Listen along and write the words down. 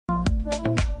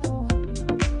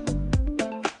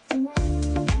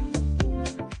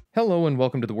Hello and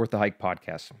welcome to the Worth the Hike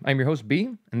podcast. I'm your host, B,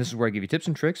 and this is where I give you tips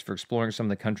and tricks for exploring some of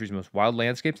the country's most wild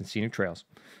landscapes and scenic trails.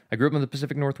 I grew up in the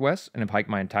Pacific Northwest and have hiked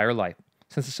my entire life.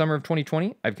 Since the summer of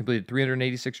 2020, I've completed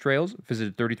 386 trails,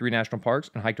 visited 33 national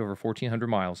parks, and hiked over 1,400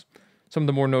 miles. Some of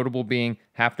the more notable being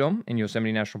Half Dome in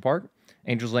Yosemite National Park,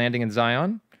 Angel's Landing in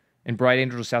Zion, and Bright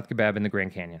Angel to South Kaibab in the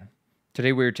Grand Canyon.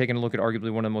 Today we are taking a look at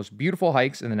arguably one of the most beautiful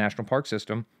hikes in the national park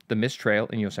system, the Mist Trail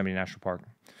in Yosemite National Park.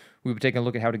 We'll be taking a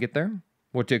look at how to get there,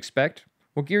 what to expect,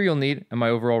 what gear you'll need, and my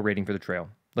overall rating for the trail.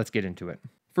 Let's get into it.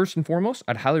 First and foremost,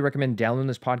 I'd highly recommend downloading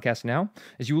this podcast now,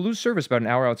 as you will lose service about an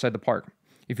hour outside the park.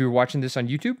 If you're watching this on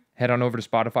YouTube, head on over to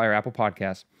Spotify or Apple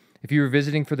Podcasts. If you are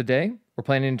visiting for the day or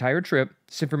planning an entire trip,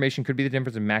 this information could be the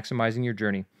difference in maximizing your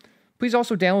journey. Please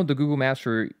also download the Google Maps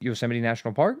for Yosemite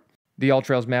National Park, the All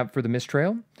Trails map for the Mist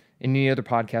Trail, and any other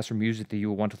podcasts or music that you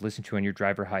will want to listen to on your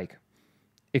drive or hike.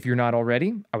 If you're not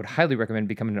already, I would highly recommend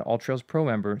becoming an All Trails Pro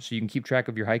member so you can keep track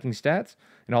of your hiking stats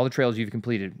and all the trails you've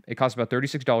completed. It costs about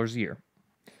 $36 a year.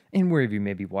 And wherever you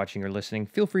may be watching or listening,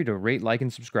 feel free to rate, like,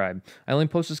 and subscribe. I only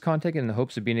post this content in the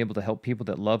hopes of being able to help people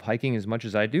that love hiking as much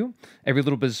as I do. Every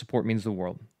little bit of support means the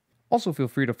world. Also, feel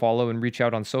free to follow and reach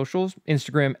out on socials,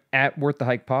 Instagram at Worth the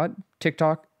Hike Pod,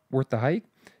 TikTok, Worth the Hike,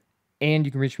 and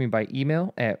you can reach me by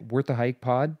email at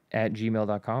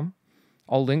worththehikepod@gmail.com.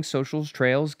 All links, socials,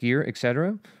 trails, gear,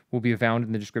 etc. will be found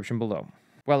in the description below.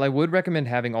 While I would recommend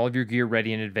having all of your gear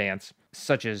ready in advance,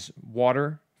 such as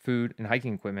water, food, and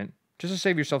hiking equipment, just to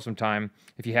save yourself some time,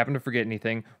 if you happen to forget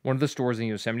anything, one of the stores in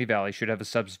Yosemite Valley should have a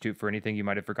substitute for anything you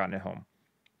might have forgotten at home.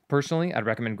 Personally, I'd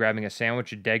recommend grabbing a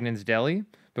sandwich at Degnan's Deli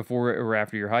before or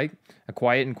after your hike, a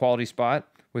quiet and quality spot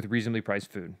with reasonably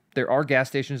priced food. There are gas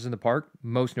stations in the park,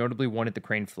 most notably one at the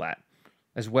Crane Flat,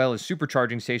 as well as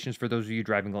supercharging stations for those of you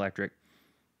driving electric.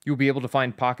 You'll be able to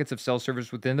find pockets of cell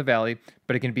service within the valley,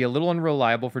 but it can be a little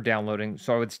unreliable for downloading,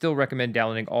 so I would still recommend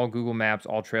downloading all Google Maps,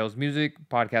 all trails, music,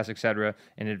 podcasts, etc.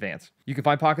 in advance. You can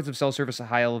find pockets of cell service at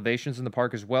high elevations in the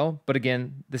park as well, but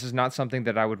again, this is not something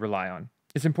that I would rely on.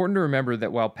 It's important to remember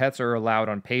that while pets are allowed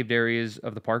on paved areas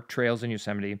of the park trails in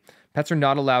Yosemite, pets are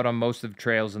not allowed on most of the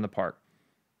trails in the park.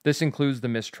 This includes the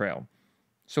Mist Trail.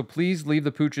 So please leave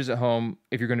the pooches at home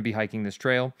if you're going to be hiking this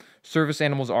trail. Service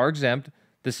animals are exempt.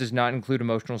 This does not include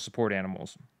emotional support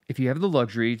animals. If you have the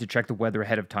luxury to check the weather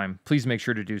ahead of time, please make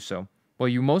sure to do so. While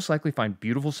you most likely find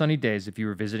beautiful sunny days if you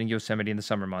are visiting Yosemite in the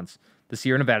summer months, the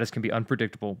Sierra Nevadas can be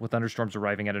unpredictable with thunderstorms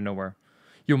arriving out of nowhere.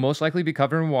 You'll most likely be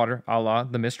covered in water, a la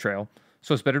the Mist Trail,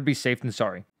 so it's better to be safe than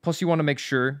sorry. Plus, you want to make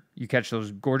sure you catch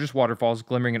those gorgeous waterfalls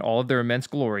glimmering in all of their immense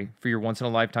glory for your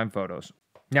once-in-a-lifetime photos.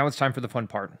 Now it's time for the fun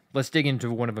part. Let's dig into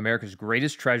one of America's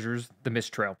greatest treasures, the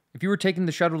Mist Trail. If you were taking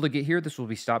the shuttle to get here, this will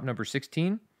be stop number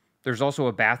 16. There's also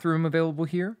a bathroom available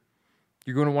here.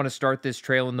 You're going to want to start this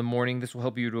trail in the morning. This will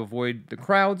help you to avoid the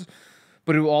crowds,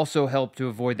 but it will also help to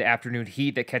avoid the afternoon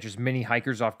heat that catches many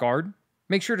hikers off guard.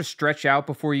 Make sure to stretch out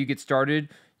before you get started.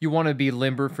 You want to be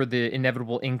limber for the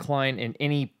inevitable incline and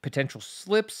any potential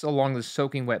slips along the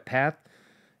soaking wet path.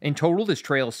 In total, this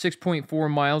trail is 6.4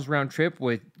 miles round trip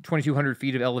with 2,200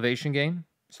 feet of elevation gain.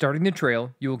 Starting the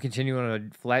trail, you will continue on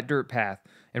a flat dirt path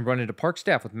and run into park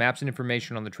staff with maps and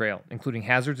information on the trail, including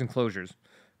hazards and closures.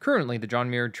 Currently, the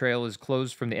John Muir Trail is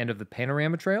closed from the end of the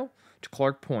Panorama Trail to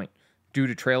Clark Point due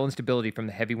to trail instability from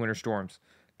the heavy winter storms.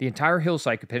 The entire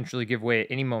hillside could potentially give way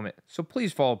at any moment, so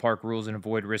please follow park rules and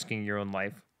avoid risking your own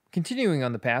life. Continuing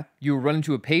on the path, you will run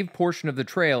into a paved portion of the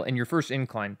trail and your first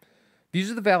incline. Views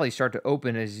of the valley start to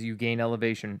open as you gain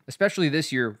elevation. Especially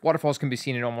this year, waterfalls can be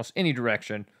seen in almost any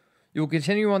direction. You will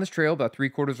continue on this trail about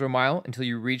 3/4 of a mile until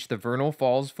you reach the Vernal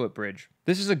Falls footbridge.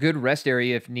 This is a good rest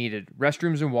area if needed.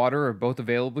 Restrooms and water are both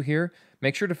available here.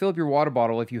 Make sure to fill up your water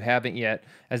bottle if you haven't yet,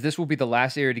 as this will be the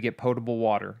last area to get potable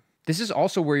water. This is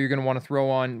also where you're going to want to throw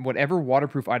on whatever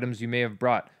waterproof items you may have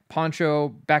brought.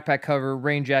 Poncho, backpack cover,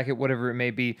 rain jacket, whatever it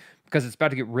may be, because it's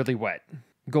about to get really wet.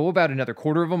 Go about another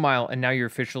 1/4 of a mile, and now you're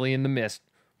officially in the mist.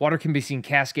 Water can be seen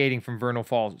cascading from Vernal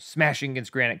Falls, smashing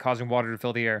against granite, causing water to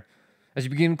fill the air. As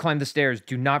you begin to climb the stairs,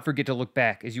 do not forget to look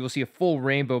back, as you will see a full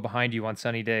rainbow behind you on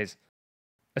sunny days.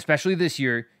 Especially this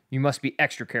year, you must be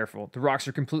extra careful. The rocks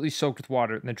are completely soaked with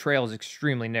water, and the trail is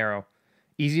extremely narrow.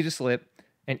 Easy to slip,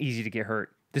 and easy to get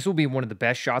hurt. This will be one of the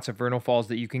best shots of Vernal Falls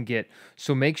that you can get,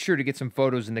 so make sure to get some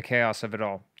photos in the chaos of it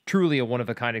all. Truly a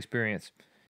one-of-a-kind experience.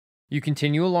 You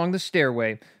continue along the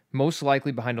stairway, most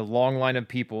likely behind a long line of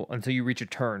people until you reach a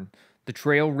turn. The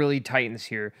trail really tightens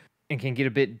here and can get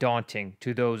a bit daunting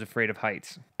to those afraid of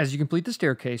heights. As you complete the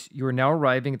staircase, you are now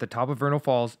arriving at the top of Vernal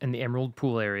Falls and the Emerald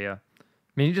Pool area.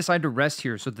 Many decide to rest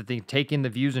here so that they can take in the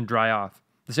views and dry off.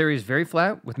 This area is very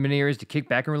flat, with many areas to kick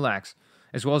back and relax.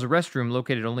 as well as a restroom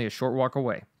located only a short walk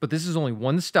away. But this is only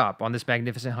one stop on this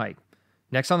magnificent hike.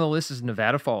 Next on the list is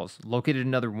Nevada Falls, located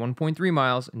another 1.3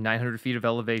 miles and 900 feet of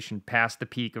elevation past the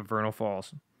peak of Vernal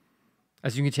Falls.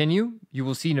 As you continue, you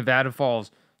will see Nevada Falls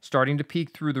starting to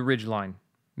peek through the ridgeline,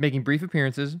 making brief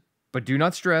appearances, but do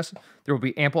not stress, there will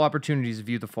be ample opportunities to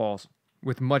view the falls,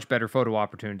 with much better photo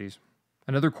opportunities.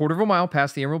 Another quarter of a mile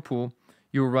past the Emerald Pool,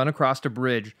 you will run across a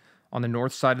bridge on the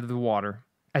north side of the water.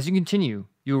 As you continue,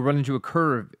 you will run into a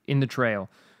curve in the trail,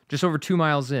 just over 2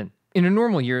 miles in. In a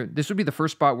normal year, this would be the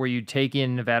first spot where you'd take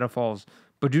in Nevada Falls,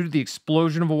 but due to the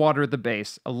explosion of water at the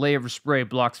base, a layer of spray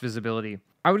blocks visibility.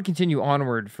 I would continue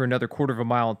onward for another quarter of a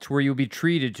mile to where you'll be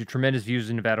treated to tremendous views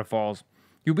in Nevada Falls.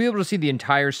 You'll be able to see the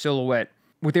entire silhouette,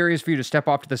 with areas for you to step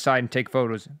off to the side and take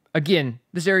photos. Again,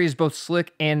 this area is both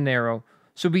slick and narrow,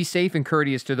 so be safe and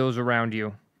courteous to those around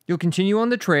you. You'll continue on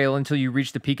the trail until you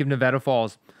reach the peak of Nevada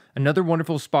Falls, another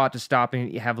wonderful spot to stop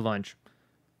and have lunch.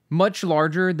 Much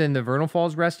larger than the Vernal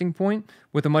Falls resting point,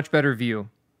 with a much better view.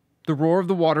 The roar of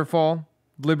the waterfall,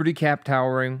 Liberty Cap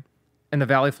towering, and the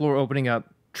valley floor opening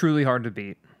up, truly hard to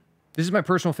beat. This is my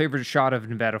personal favorite shot of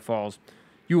Nevada Falls.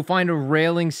 You will find a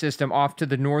railing system off to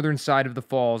the northern side of the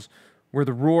falls, where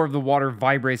the roar of the water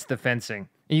vibrates the fencing.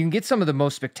 And you can get some of the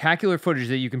most spectacular footage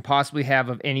that you can possibly have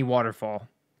of any waterfall.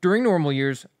 During normal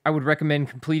years, I would recommend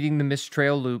completing the Mist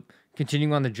Trail loop,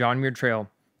 continuing on the John Muir Trail.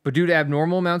 But due to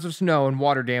abnormal amounts of snow and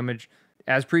water damage,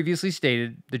 as previously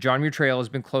stated, the John Muir Trail has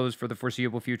been closed for the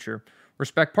foreseeable future.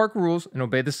 Respect park rules and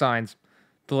obey the signs.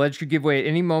 The ledge could give way at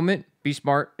any moment, be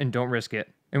smart, and don't risk it.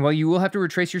 And while you will have to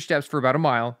retrace your steps for about a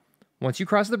mile, once you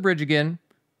cross the bridge again,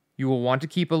 you will want to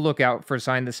keep a lookout for a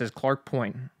sign that says Clark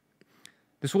Point.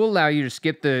 This will allow you to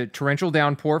skip the torrential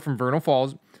downpour from Vernal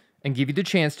Falls and give you the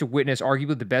chance to witness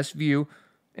arguably the best view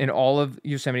in all of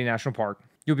Yosemite National Park.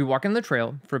 You'll be walking the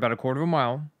trail for about a quarter of a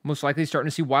mile, most likely starting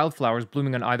to see wildflowers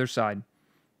blooming on either side.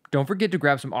 Don't forget to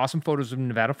grab some awesome photos of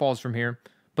Nevada Falls from here,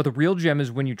 but the real gem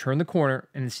is when you turn the corner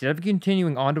and instead of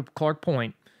continuing on to Clark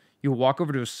Point, you'll walk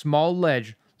over to a small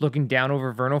ledge looking down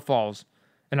over Vernal Falls.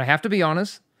 And I have to be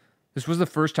honest, this was the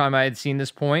first time I had seen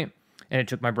this point, and it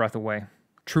took my breath away.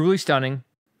 Truly stunning.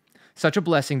 Such a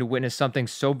blessing to witness something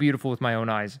so beautiful with my own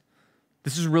eyes.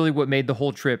 This is really what made the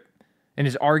whole trip, and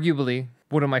is arguably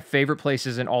one of my favorite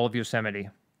places in all of Yosemite.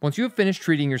 Once you have finished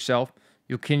treating yourself,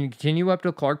 you can continue up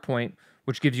to Clark Point,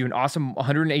 which gives you an awesome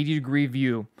 180-degree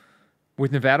view,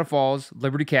 with Nevada Falls,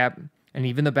 Liberty Cap, and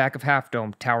even the back of Half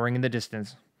Dome towering in the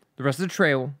distance. The rest of the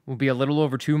trail will be a little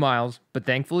over 2 miles, but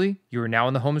thankfully, you are now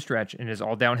in the home stretch and it is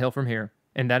all downhill from here.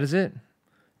 And that is it.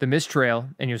 The Mist Trail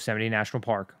in Yosemite National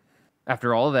Park.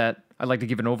 After all of that, I'd like to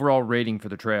give an overall rating for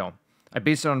the trail. I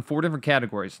based it on 4 different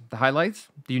categories: the highlights,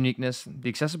 the uniqueness, the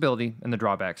accessibility, and the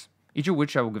drawbacks, each of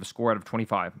which I will give a score out of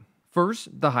 25. First,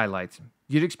 the highlights.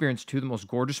 You'd experience 2 of the most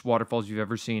gorgeous waterfalls you've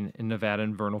ever seen in Nevada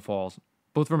and Vernal Falls,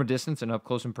 both from a distance and up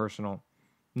close and personal.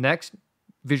 Next,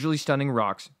 visually stunning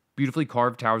rocks, beautifully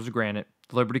carved towers of granite,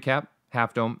 the Liberty Cap,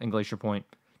 Half Dome, and Glacier Point.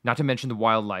 Not to mention the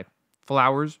wildlife,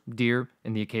 flowers, deer,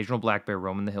 and the occasional black bear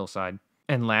roaming the hillside.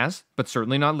 And last, but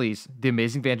certainly not least, the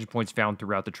amazing vantage points found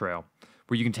throughout the trail,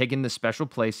 where you can take in this special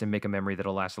place and make a memory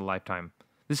that'll last a lifetime.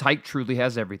 This hike truly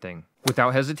has everything.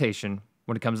 Without hesitation,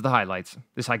 when it comes to the highlights,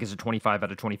 this hike is a 25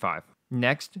 out of 25.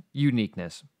 Next,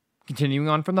 uniqueness. Continuing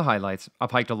on from the highlights,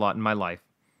 I've hiked a lot in my life,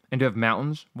 and to have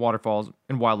mountains, waterfalls,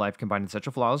 and wildlife combined in such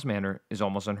a flawless manner is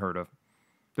almost unheard of.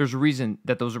 There's a reason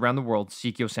that those around the world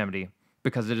seek Yosemite,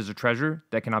 because it is a treasure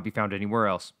that cannot be found anywhere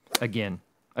else. Again,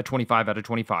 a 25 out of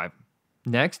 25.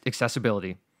 Next,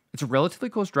 accessibility. It's a relatively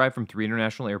close drive from 3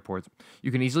 international airports.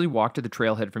 You can easily walk to the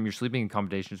trailhead from your sleeping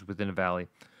accommodations within a valley.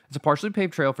 It's a partially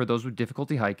paved trail for those with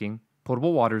difficulty hiking.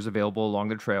 Potable water is available along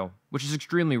the trail, which is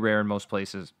extremely rare in most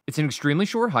places. It's an extremely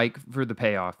short hike for the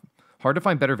payoff. Hard to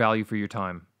find better value for your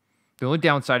time. The only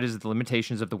downside is the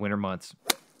limitations of the winter months.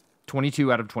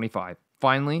 22 out of 25.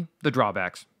 Finally, the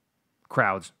drawbacks.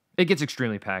 Crowds. It gets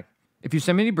extremely packed. If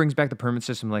Yosemite brings back the permit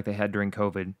system like they had during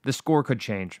COVID, the score could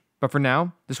change. But for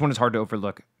now, this one is hard to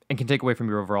overlook and can take away from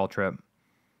your overall trip.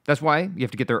 That's why you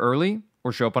have to get there early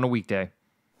or show up on a weekday.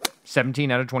 17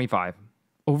 out of 25.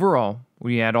 Overall,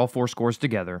 when you add all 4 scores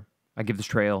together, I give this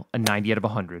trail a 90 out of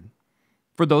 100.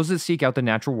 For those that seek out the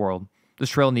natural world, this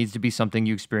trail needs to be something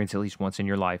you experience at least once in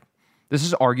your life. This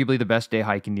is arguably the best day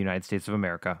hike in the United States of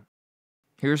America.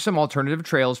 Here are some alternative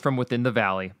trails from within the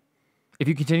valley. If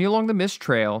you continue along the Mist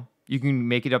Trail, you can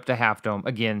make it up to Half Dome.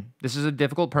 Again, this is a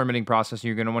difficult permitting process, and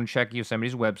you're going to want to check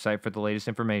Yosemite's website for the latest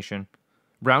information.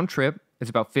 Round trip, it's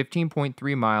about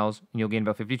 15.3 miles, and you'll gain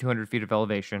about 5,200 feet of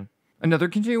elevation. Another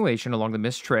continuation along the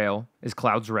Mist Trail is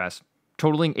Cloud's Rest,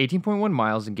 Totaling 18.1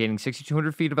 miles and gaining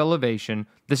 6,200 feet of elevation,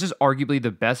 this is arguably the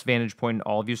best vantage point in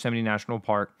all of Yosemite National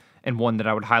Park, and one that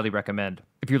I would highly recommend.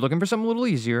 If you're looking for something a little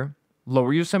easier,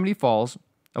 Lower Yosemite Falls,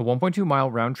 a 1.2-mile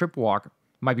round-trip walk,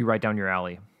 might be right down your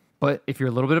alley. But if you're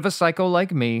a little bit of a psycho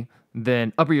like me,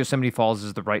 then Upper Yosemite Falls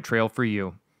is the right trail for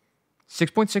you.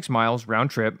 6.6 miles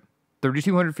round trip,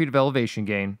 3,200 feet of elevation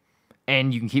gain,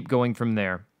 and you can keep going from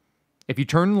there. If you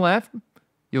turn left,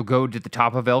 you'll go to the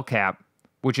top of El Cap,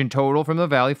 which in total from the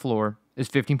valley floor is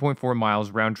 15.4 miles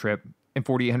round trip and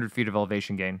 4,800 feet of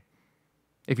elevation gain.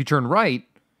 If you turn right,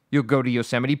 you'll go to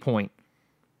Yosemite Point,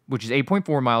 which is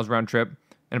 8.4 miles round trip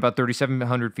and about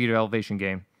 3,700 feet of elevation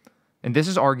gain. And this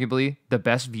is arguably the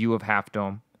best view of Half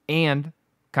Dome, and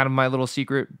kind of my little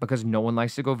secret because no one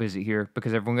likes to go visit here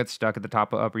because everyone gets stuck at the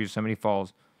top of Upper Yosemite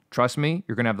Falls. Trust me,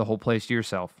 you're going to have the whole place to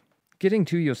yourself. Getting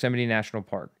to Yosemite National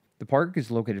Park. The park is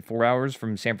located 4 hours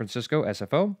from San Francisco,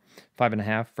 SFO,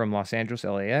 5.5 from Los Angeles,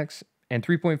 LAX, and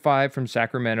 3.5 from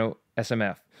Sacramento,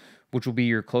 SMF, which will be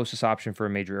your closest option for a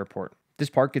major airport. This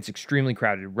park gets extremely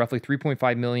crowded. Roughly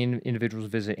 3.5 million individuals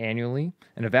visit annually,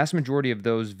 and a vast majority of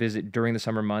those visit during the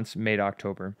summer months, May to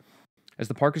October. As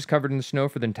the park is covered in the snow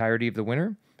for the entirety of the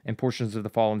winter and portions of the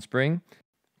fall and spring.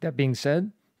 That being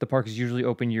said, the park is usually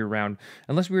open year-round,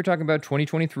 unless we were talking about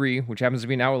 2023, which happens to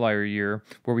be an outlier year,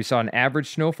 where we saw an average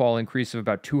snowfall increase of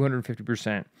about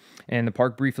 250%, and the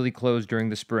park briefly closed during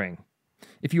the spring.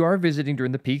 If you are visiting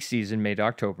during the peak season, May to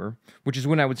October, which is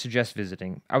when I would suggest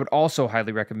visiting, I would also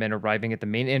highly recommend arriving at the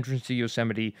main entrance to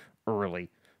Yosemite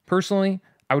early. Personally,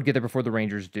 I would get there before the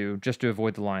rangers do, just to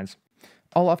avoid the lines.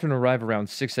 I'll often arrive around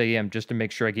 6 a.m. just to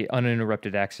make sure I get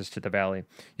uninterrupted access to the valley.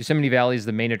 Yosemite Valley is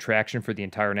the main attraction for the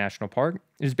entire national park.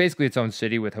 It is basically its own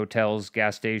city with hotels,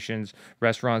 gas stations,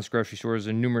 restaurants, grocery stores,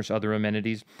 and numerous other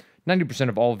amenities. 90%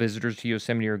 of all visitors to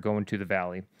Yosemite are going to the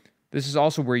valley. This is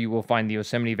also where you will find the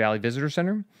Yosemite Valley Visitor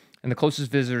Center and the closest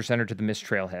visitor center to the Mist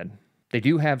Trailhead. They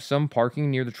do have some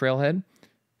parking near the trailhead,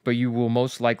 but you will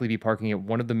most likely be parking at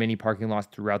one of the many parking lots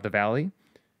throughout the valley.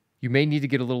 You may need to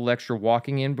get a little extra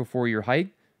walking in before your hike,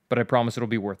 but I promise it'll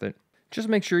be worth it. Just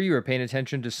make sure you are paying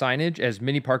attention to signage, as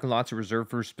many parking lots are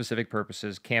reserved for specific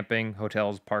purposes: camping,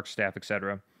 hotels, park staff,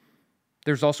 etc.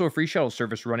 There's also a free shuttle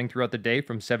service running throughout the day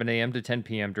from 7 a.m. to 10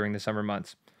 p.m. during the summer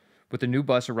months, with a new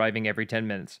bus arriving every 10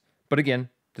 minutes. But again,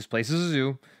 this place is a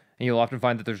zoo, and you'll often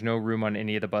find that there's no room on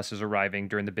any of the buses arriving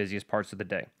during the busiest parts of the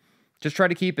day. Just try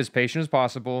to keep as patient as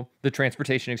possible. The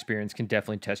transportation experience can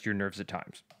definitely test your nerves at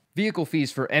times. Vehicle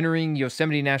fees for entering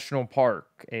Yosemite National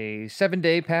Park. A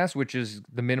 7-day pass, which is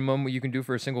the minimum you can do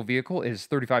for a single vehicle, is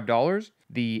 $35.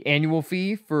 The annual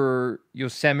fee for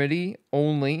Yosemite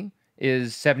only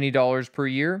is $70 per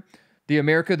year. The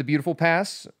America the Beautiful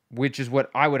Pass, which is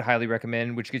what I would highly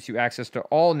recommend, which gets you access to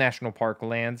all national park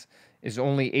lands, is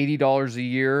only $80 a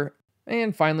year.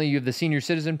 And finally, you have the Senior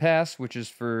Citizen Pass, which is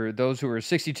for those who are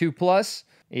 62 plus.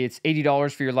 It's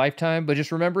 $80 for your lifetime, but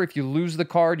just remember, if you lose the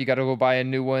card, you got to go buy a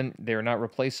new one. They're not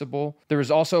replaceable. There is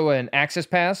also an access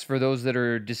pass for those that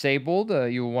are disabled.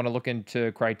 You will want to look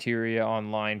into criteria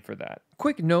online for that.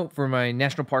 Quick note for my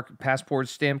National Park Passport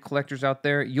stamp collectors out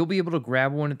there, you'll be able to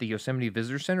grab one at the Yosemite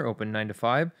Visitor Center, open 9 to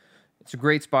 5. It's a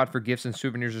great spot for gifts and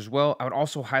souvenirs as well. I would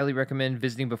also highly recommend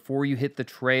visiting before you hit the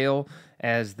trail,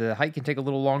 as the hike can take a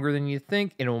little longer than you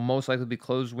think, and it will most likely be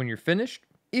closed when you're finished.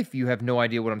 If you have no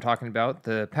idea what I'm talking about,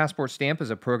 the Passport Stamp is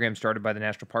a program started by the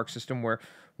National Park System where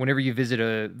whenever you visit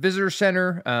a visitor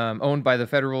center owned by the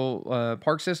federal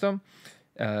park system,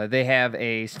 they have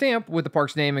a stamp with the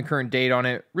park's name and current date on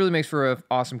it. Really makes for an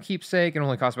awesome keepsake. It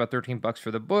only costs about $13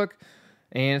 for the book,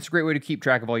 and it's a great way to keep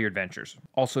track of all your adventures.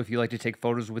 Also, if you like to take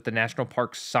photos with the national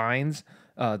park signs,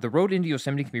 the road into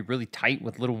Yosemite can be really tight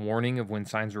with little warning of when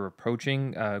signs are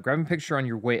approaching. Grabbing a picture on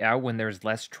your way out when there's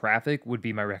less traffic would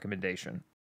be my recommendation.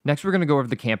 Next, we're going to go over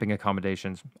the camping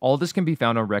accommodations. All of this can be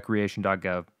found on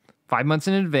recreation.gov. 5 months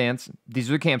in advance, these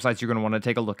are the campsites you're going to want to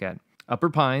take a look at. Upper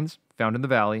Pines, found in the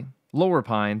valley. Lower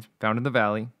Pines, found in the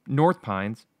valley. North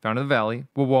Pines, found in the valley.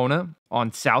 Wawona,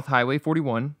 on South Highway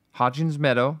 41. Hodgins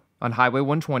Meadow, on Highway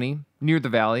 120, near the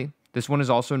valley. This one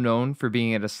is also known for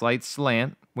being at a slight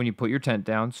slant when you put your tent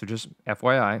down, so just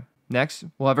FYI. Next,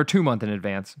 we'll have our 2 month in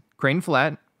advance. Crane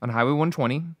Flat, on Highway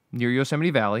 120, near Yosemite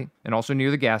Valley, and also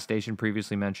near the gas station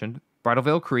previously mentioned. Bridal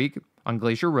Veil Creek, on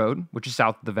Glacier Road, which is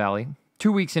south of the valley.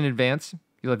 2 weeks in advance,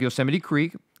 you'll have Yosemite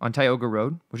Creek, on Tioga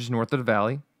Road, which is north of the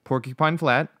valley. Porcupine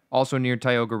Flat, also near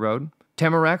Tioga Road.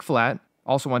 Tamarack Flat,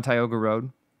 also on Tioga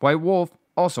Road. White Wolf,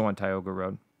 also on Tioga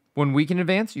Road. 1 week in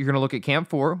advance, you're going to look at Camp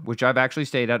 4, which I've actually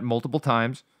stayed at multiple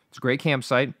times. It's a great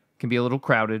campsite, can be a little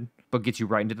crowded, but gets you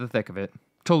right into the thick of it.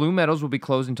 Tulum Meadows will be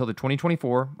closed until the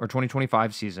 2024 or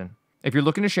 2025 season. If you're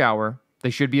looking to shower, They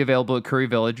should be available at Curry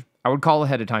Village. I would call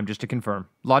ahead of time just to confirm.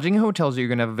 Lodging and hotels that you're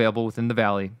going to have available within the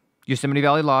valley: Yosemite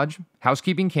Valley Lodge,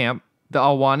 Housekeeping Camp, the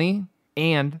Alwani,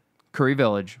 and Curry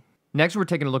Village. Next, we're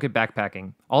taking a look at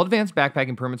backpacking. All advanced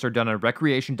backpacking permits are done on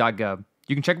recreation.gov.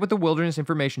 You can check with the Wilderness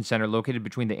Information Center located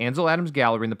between the Ansel Adams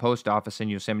Gallery and the post office in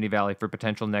Yosemite Valley for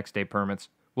potential next day permits.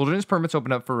 Wilderness permits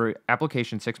open up for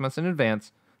application 6 months in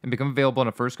advance and become available on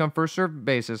a first-come, first-served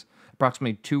basis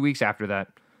approximately 2 weeks after that.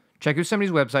 Check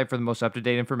Yosemite's website for the most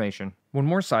up-to-date information. One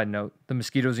more side note, the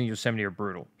mosquitoes in Yosemite are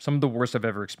brutal. Some of the worst I've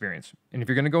ever experienced. And if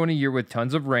you're going to go in a year with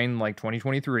tons of rain like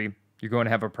 2023, you're going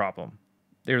to have a problem.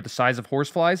 They are the size of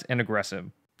horseflies and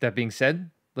aggressive. That being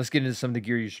said, let's get into some of the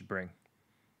gear you should bring.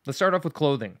 Let's start off with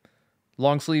clothing.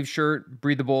 Long sleeve shirt,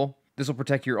 breathable. This will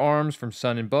protect your arms from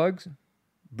sun and bugs.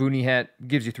 Boonie hat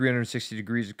gives you 360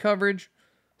 degrees of coverage.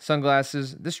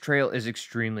 Sunglasses. This trail is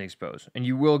extremely exposed, and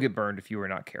you will get burned if you are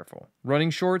not careful. Running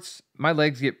shorts. My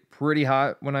legs get pretty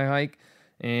hot when I hike,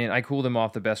 and I cool them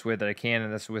off the best way that I can,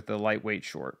 and that's with a lightweight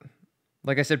short.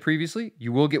 Like I said previously,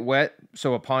 you will get wet,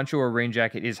 so a poncho or rain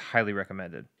jacket is highly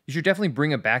recommended. You should definitely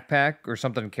bring a backpack or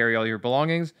something to carry all your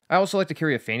belongings. I also like to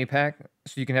carry a fanny pack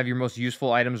so you can have your most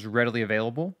useful items readily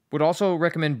available. Would also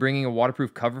recommend bringing a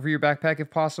waterproof cover for your backpack if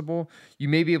possible. You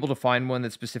may be able to find one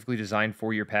that's specifically designed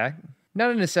for your pack. Not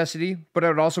a necessity, but I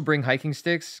would also bring hiking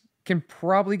sticks. Can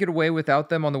probably get away without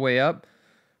them on the way up,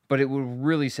 but it will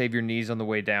really save your knees on the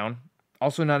way down.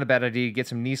 Also not a bad idea to get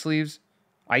some knee sleeves.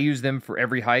 I use them for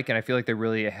every hike, and I feel like they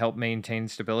really help maintain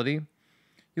stability.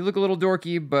 You look a little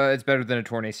dorky, but it's better than a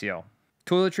torn ACL.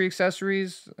 Toiletry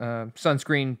accessories,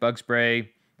 sunscreen, bug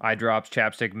spray, eye drops,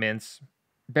 chapstick, mints.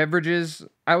 Beverages,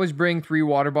 I always bring 3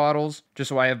 water bottles, just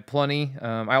so I have plenty.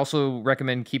 I also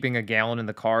recommend keeping a gallon in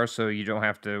the car so you don't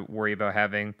have to worry about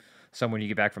having some when you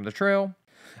get back from the trail.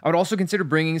 I would also consider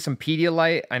bringing some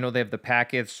Pedialyte. I know they have the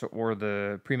packets or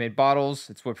the pre-made bottles.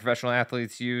 It's what professional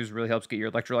athletes use. Really helps get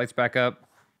your electrolytes back up.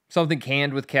 Something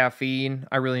canned with caffeine.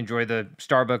 I really enjoy the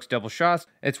Starbucks double shots.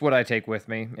 It's what I take with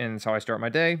me, and it's how I start my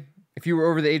day. If you were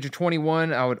over the age of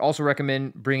 21, I would also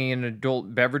recommend bringing an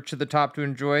adult beverage to the top to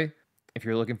enjoy. If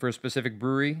you're looking for a specific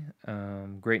brewery,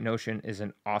 Great Notion is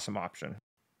an awesome option.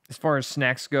 As far as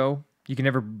snacks go, you can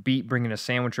never beat bringing a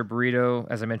sandwich or burrito.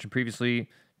 As I mentioned previously,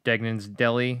 Degnan's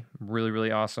Deli, really,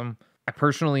 really awesome. I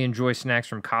personally enjoy snacks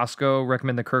from Costco.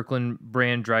 Recommend the Kirkland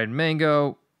brand dried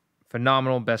mango.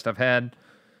 Phenomenal, best I've had.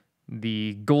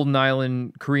 The Golden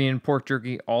Island Korean pork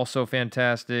jerky, also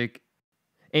fantastic.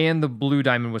 And the Blue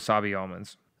Diamond wasabi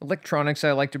almonds. Electronics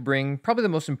I like to bring. Probably the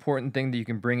most important thing that you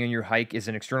can bring in your hike is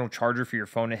an external charger for your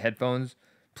phone and headphones.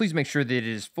 Please make sure that it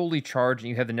is fully charged and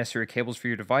you have the necessary cables for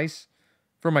your device.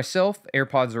 For myself,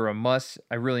 AirPods are a must.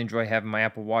 I really enjoy having my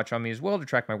Apple Watch on me as well to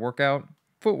track my workout.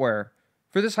 Footwear.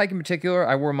 For this hike in particular,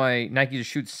 I wore my Nike to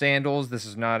Shoot sandals. This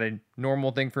is not a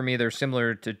normal thing for me. They're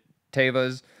similar to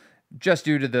Teva's, just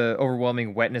due to the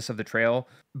overwhelming wetness of the trail.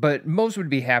 But most would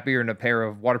be happier in a pair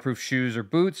of waterproof shoes or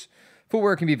boots.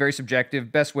 Footwear can be very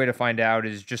subjective. Best way to find out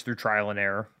is just through trial and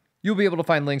error. You'll be able to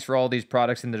find links for all these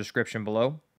products in the description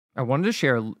below. I wanted to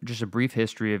share just a brief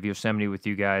history of Yosemite with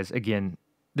you guys. Again,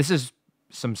 this is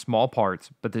some small parts,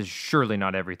 but this is surely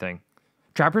not everything.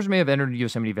 Trappers may have entered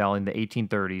Yosemite Valley in the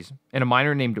 1830s, and a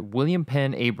miner named William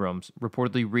Penn Abrams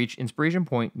reportedly reached Inspiration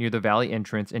Point near the valley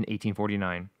entrance in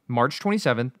 1849. March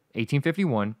 27,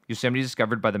 1851, Yosemite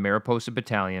discovered by the Mariposa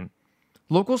Battalion.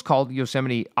 Locals called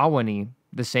Yosemite Awani,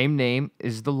 the same name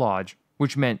as the lodge,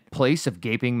 which meant place of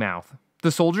gaping mouth.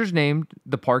 The soldiers named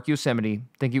the park Yosemite,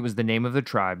 thinking it was the name of the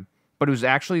tribe, but it was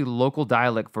actually local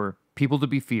dialect for people to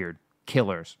be feared,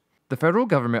 killers. The federal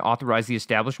government authorized the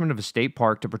establishment of a state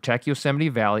park to protect Yosemite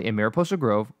Valley and Mariposa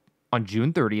Grove on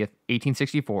June 30th,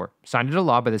 1864, signed into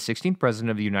law by the 16th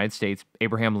President of the United States,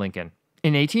 Abraham Lincoln.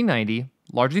 In 1890,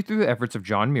 largely through the efforts of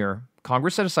John Muir,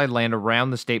 Congress set aside land around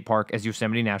the state park as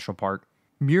Yosemite National Park.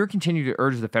 Muir continued to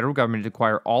urge the federal government to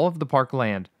acquire all of the park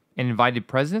land and invited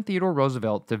President Theodore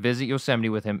Roosevelt to visit Yosemite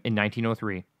with him in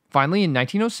 1903. Finally, in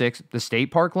 1906, the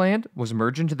state park land was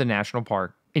merged into the national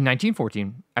park. In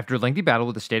 1914, after a lengthy battle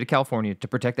with the state of California to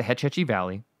protect the Hetch Hetchy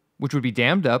Valley, which would be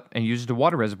dammed up and used as a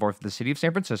water reservoir for the city of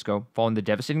San Francisco following the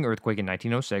devastating earthquake in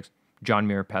 1906, John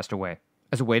Muir passed away.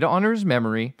 As a way to honor his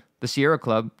memory, the Sierra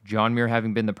Club, John Muir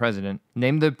having been the president,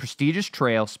 named the prestigious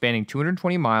trail spanning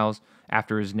 220 miles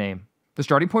after his name. The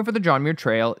starting point for the John Muir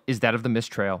Trail is that of the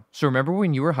Mist Trail, so remember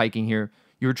when you were hiking here,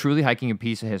 you were truly hiking a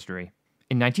piece of history.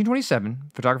 In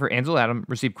 1927, photographer Ansel Adams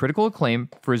received critical acclaim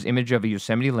for his image of a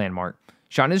Yosemite landmark.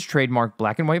 Shot in his trademark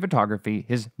black and white photography,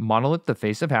 his monolith, the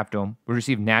face of Half Dome, would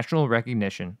receive national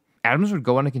recognition. Adams would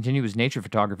go on to continue his nature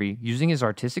photography, using his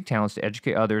artistic talents to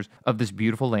educate others of this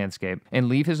beautiful landscape and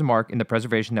leave his mark in the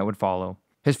preservation that would follow.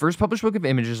 His first published book of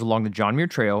images along the John Muir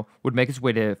Trail would make its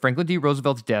way to Franklin D.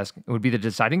 Roosevelt's desk and would be the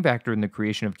deciding factor in the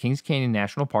creation of Kings Canyon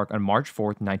National Park on March 4,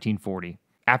 1940.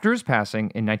 After his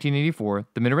passing in 1984,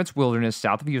 the Minarets Wilderness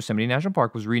south of Yosemite National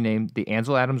Park was renamed the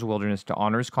Ansel Adams Wilderness to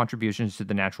honor his contributions to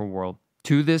the natural world.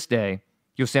 To this day,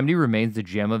 Yosemite remains the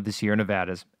gem of the Sierra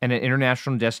Nevadas and an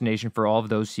international destination for all of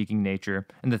those seeking nature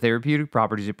and the therapeutic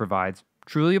properties it provides.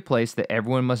 Truly a place that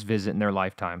everyone must visit in their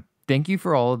lifetime. Thank you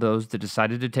for all of those that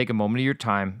decided to take a moment of your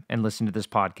time and listen to this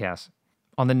podcast.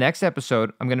 On the next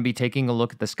episode, I'm going to be taking a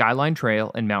look at the Skyline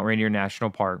Trail in Mount Rainier National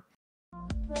Park.